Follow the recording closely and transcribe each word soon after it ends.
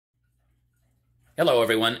Hello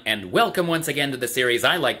everyone, and welcome once again to the series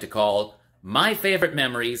I like to call My Favorite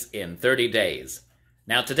Memories in 30 Days.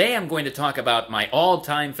 Now today I'm going to talk about my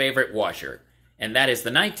all-time favorite washer, and that is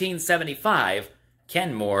the 1975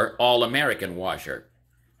 Kenmore All-American washer.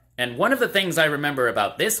 And one of the things I remember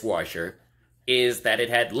about this washer is that it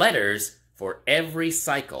had letters for every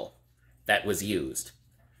cycle that was used.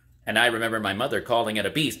 And I remember my mother calling it a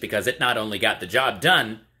beast because it not only got the job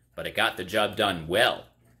done, but it got the job done well.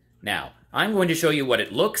 Now, I'm going to show you what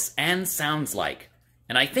it looks and sounds like,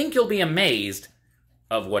 and I think you'll be amazed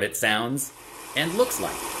of what it sounds and looks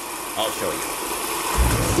like. I'll show you.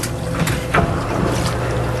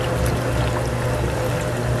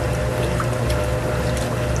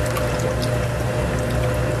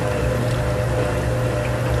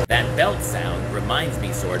 That belt sound reminds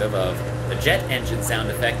me sort of the jet engine sound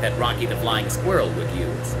effect that Rocky the Flying Squirrel would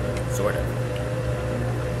use. Sort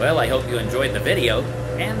of. Well, I hope you enjoyed the video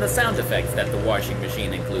and the sound effects that the washing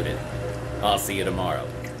machine included. I'll see you tomorrow.